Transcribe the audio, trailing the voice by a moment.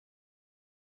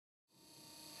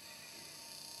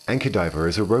Anchor Diver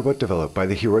is a robot developed by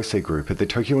the Hirose Group at the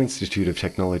Tokyo Institute of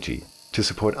Technology to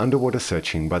support underwater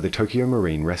searching by the Tokyo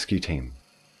Marine Rescue Team.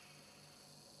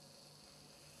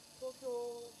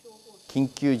 緊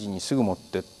急時にすぐ持っ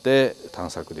てって探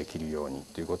索できるように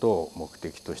ということを目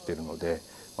的としているので、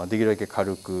できるだけ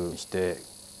軽くして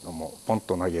もうポン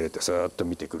と投げ入れてスーッと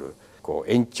見てくるこ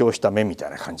う延長した目みた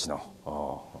いな感じの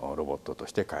ロボットと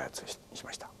して開発し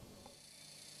ました。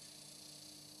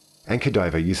Anchor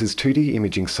Diver uses 2D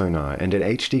imaging sonar and an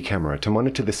HD camera to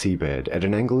monitor the seabed at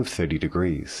an angle of 30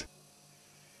 degrees.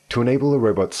 To enable a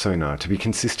robot's sonar to be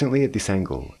consistently at this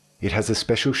angle, it has a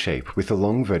special shape with a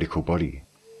long vertical body.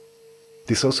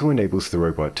 This also enables the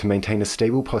robot to maintain a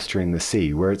stable posture in the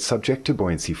sea where it's subject to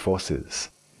buoyancy forces.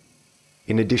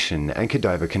 In addition, Anchor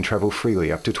Diver can travel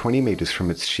freely up to 20 meters from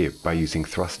its ship by using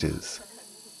thrusters.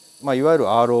 いわゆる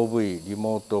ROV リ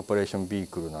モートオペレーションビー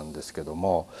クルなんですけど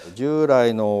も、従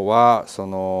来のはそ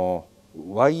の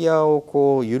ワイヤーを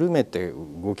こう緩めて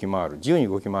動き回る、自由に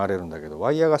動き回れるんだけど、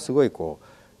ワイヤーがすごいこ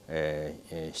う、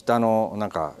下のなん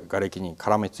か瓦礫に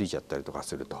絡めついちゃったりとか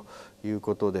するという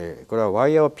ことで、これはワ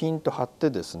イヤーをピンと張って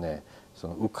ですね、そ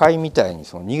の迂回みたいに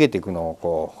その逃げていくのを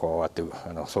こうやって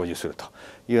操縦すると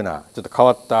いうようなちょっと変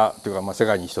わったというか、世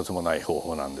界に一つもない方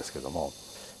法なんですけども。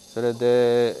それ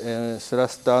でスラ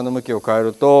スターの向きを変え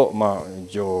ると、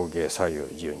上下左右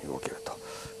自由に動ける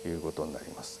ということになり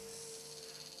ます。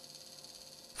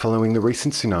Following the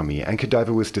recent tsunami, Anchor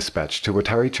Diver was dispatched to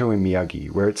Wataricho in Miyagi,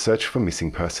 where it searched for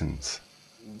missing persons.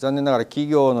 残念ながら企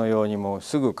業のようにも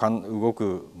すぐ動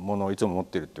くものをいつも持っ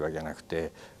ているっていうわけじゃなく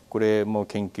て、これも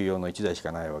研究用の1台し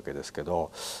かないわけですけ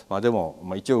ど、でも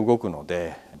一応動くの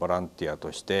でボランティア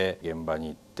として現場に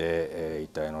行って遺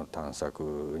体の探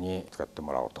索に使って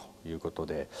もらおうということ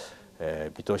で、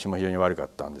見通しも非常に悪かっ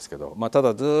たんですけど、た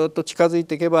だずっと近づい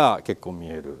ていけば結構見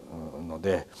えるの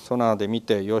で、ソナーで見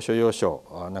て要所要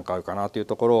所何かあるかなという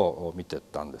ところを見てっ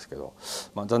たんですけど、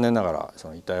残念ながらそ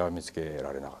の遺体は見つけ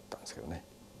られなかったんですけどね。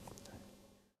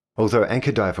Although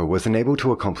Anchor Diver was unable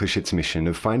to accomplish its mission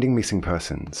of finding missing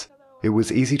persons, it was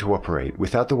easy to operate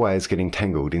without the wires getting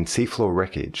tangled in seafloor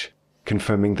wreckage,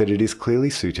 confirming that it is clearly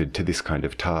suited to this kind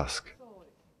of task.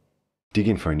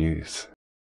 DigInfo News.